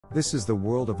This is the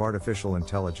world of artificial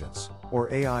intelligence, or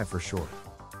AI for short.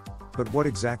 But what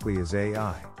exactly is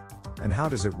AI? And how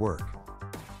does it work?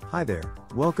 Hi there,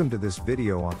 welcome to this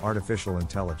video on artificial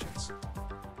intelligence.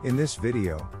 In this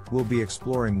video, we'll be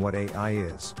exploring what AI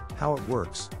is, how it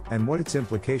works, and what its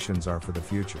implications are for the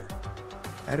future.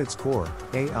 At its core,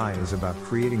 AI is about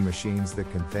creating machines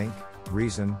that can think,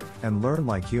 reason, and learn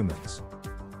like humans.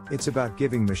 It's about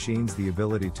giving machines the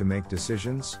ability to make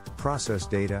decisions, process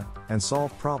data, and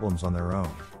solve problems on their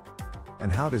own. And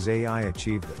how does AI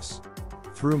achieve this?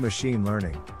 Through machine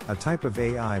learning, a type of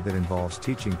AI that involves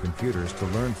teaching computers to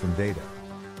learn from data.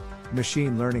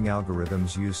 Machine learning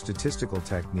algorithms use statistical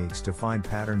techniques to find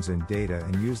patterns in data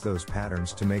and use those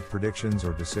patterns to make predictions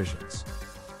or decisions.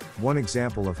 One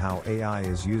example of how AI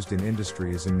is used in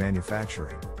industry is in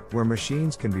manufacturing, where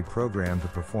machines can be programmed to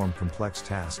perform complex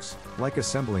tasks, like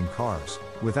assembling cars,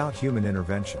 without human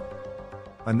intervention.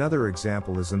 Another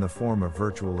example is in the form of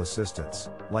virtual assistants,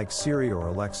 like Siri or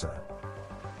Alexa.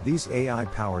 These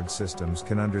AI-powered systems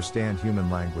can understand human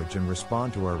language and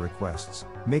respond to our requests,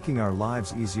 making our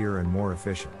lives easier and more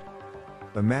efficient.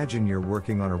 Imagine you're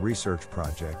working on a research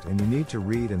project and you need to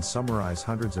read and summarize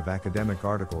hundreds of academic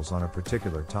articles on a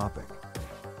particular topic.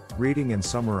 Reading and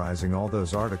summarizing all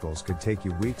those articles could take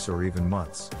you weeks or even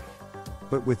months.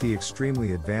 But with the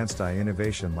extremely advanced AI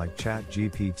innovation like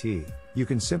ChatGPT, you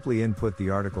can simply input the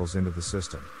articles into the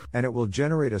system, and it will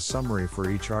generate a summary for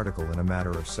each article in a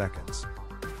matter of seconds.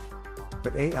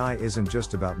 But AI isn't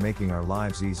just about making our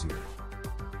lives easier.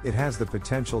 It has the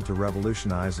potential to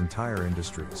revolutionize entire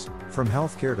industries, from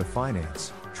healthcare to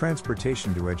finance,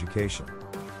 transportation to education.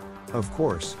 Of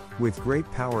course, with great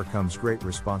power comes great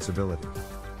responsibility.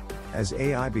 As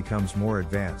AI becomes more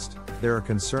advanced, there are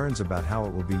concerns about how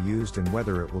it will be used and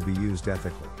whether it will be used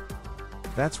ethically.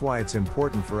 That's why it's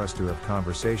important for us to have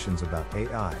conversations about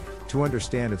AI, to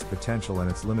understand its potential and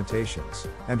its limitations,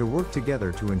 and to work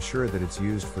together to ensure that it's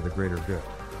used for the greater good.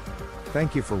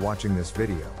 Thank you for watching this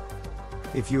video.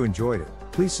 If you enjoyed it,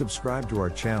 please subscribe to our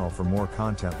channel for more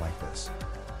content like this.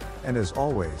 And as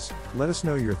always, let us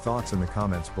know your thoughts in the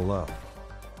comments below.